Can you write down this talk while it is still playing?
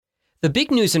The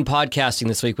big news in podcasting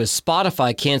this week was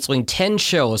Spotify canceling 10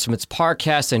 shows from its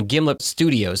Parcast and Gimlet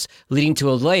studios, leading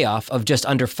to a layoff of just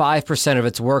under 5% of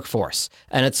its workforce.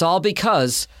 And it's all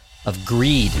because of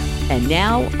greed. And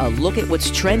now, a look at what's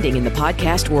trending in the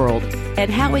podcast world and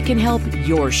how it can help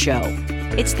your show.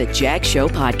 It's the Jag Show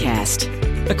Podcast.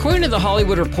 According to The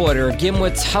Hollywood Reporter,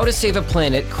 Gimlet's How to Save a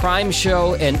Planet, Crime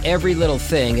Show, and Every Little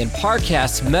Thing, and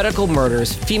Parcast's Medical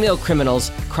Murders, Female Criminals,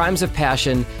 Crimes of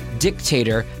Passion,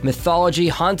 Dictator, Mythology,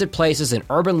 Haunted Places, and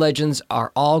Urban Legends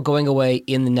are all going away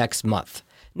in the next month.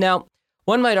 Now,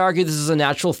 one might argue this is a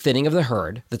natural thinning of the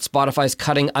herd, that Spotify's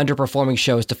cutting underperforming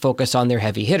shows to focus on their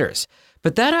heavy hitters.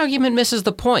 But that argument misses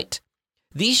the point.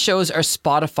 These shows are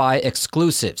Spotify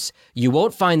exclusives. You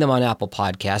won't find them on Apple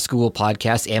Podcasts, Google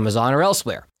Podcasts, Amazon, or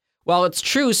elsewhere. While it's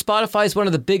true Spotify is one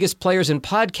of the biggest players in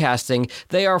podcasting,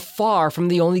 they are far from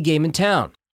the only game in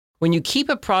town. When you keep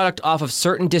a product off of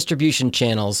certain distribution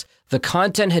channels, the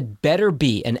content had better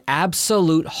be an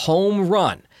absolute home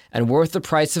run and worth the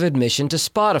price of admission to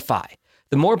Spotify.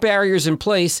 The more barriers in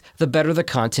place, the better the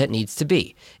content needs to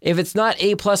be. If it's not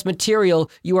A-plus material,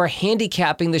 you are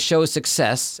handicapping the show's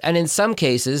success, and in some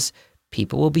cases,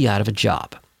 people will be out of a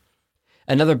job.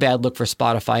 Another bad look for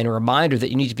Spotify, and a reminder that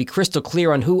you need to be crystal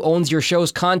clear on who owns your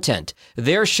show's content.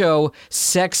 Their show,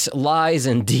 Sex, Lies,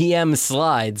 and DM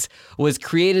Slides, was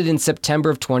created in September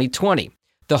of 2020.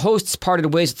 The hosts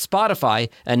parted ways at Spotify,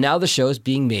 and now the show's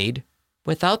being made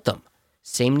without them.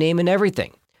 Same name and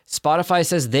everything. Spotify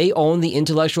says they own the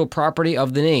intellectual property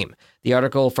of the name. The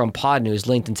article from Pod News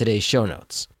linked in today's show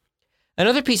notes.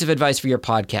 Another piece of advice for your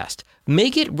podcast: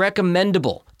 make it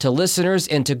recommendable to listeners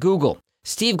and to Google.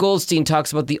 Steve Goldstein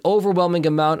talks about the overwhelming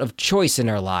amount of choice in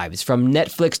our lives, from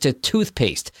Netflix to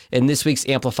toothpaste, in this week's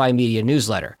Amplify Media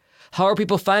newsletter. How are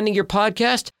people finding your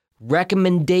podcast?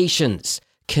 Recommendations.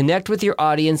 Connect with your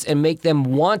audience and make them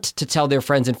want to tell their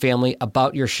friends and family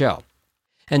about your show.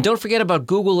 And don't forget about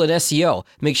Google and SEO.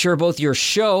 Make sure both your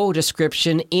show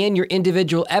description and your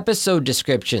individual episode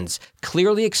descriptions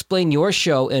clearly explain your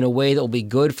show in a way that will be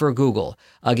good for Google.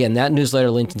 Again, that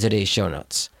newsletter linked in today's show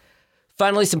notes.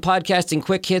 Finally, some podcasting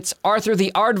quick hits. Arthur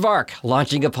the Aardvark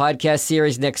launching a podcast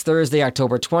series next Thursday,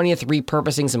 October 20th,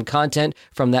 repurposing some content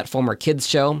from that former kids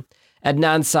show.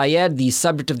 Adnan Syed, the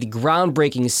subject of the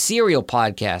groundbreaking Serial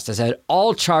podcast, has had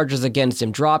all charges against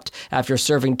him dropped after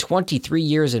serving 23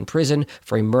 years in prison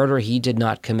for a murder he did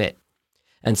not commit.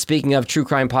 And speaking of true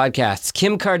crime podcasts,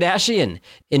 Kim Kardashian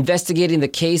investigating the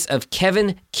case of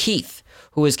Kevin Keith,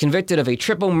 who was convicted of a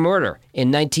triple murder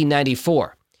in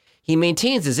 1994. He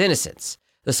maintains his innocence.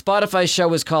 The Spotify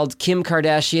show is called Kim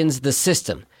Kardashian's The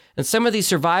System, and some of the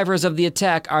survivors of the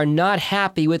attack are not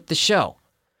happy with the show.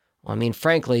 Well, I mean,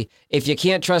 frankly, if you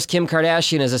can't trust Kim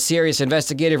Kardashian as a serious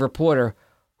investigative reporter,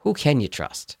 who can you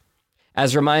trust?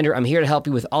 As a reminder, I'm here to help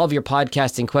you with all of your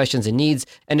podcasting questions and needs,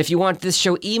 and if you want this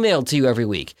show emailed to you every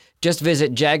week, just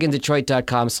visit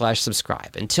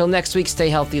jagindetroit.com/subscribe. Until next week, stay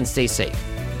healthy and stay safe.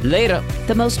 Later.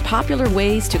 The most popular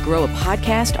ways to grow a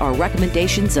podcast are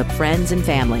recommendations of friends and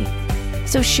family.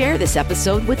 So share this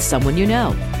episode with someone you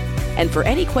know. And for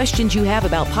any questions you have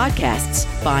about podcasts,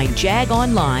 find Jag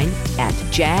online at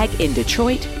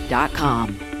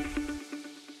jagindetroit.com.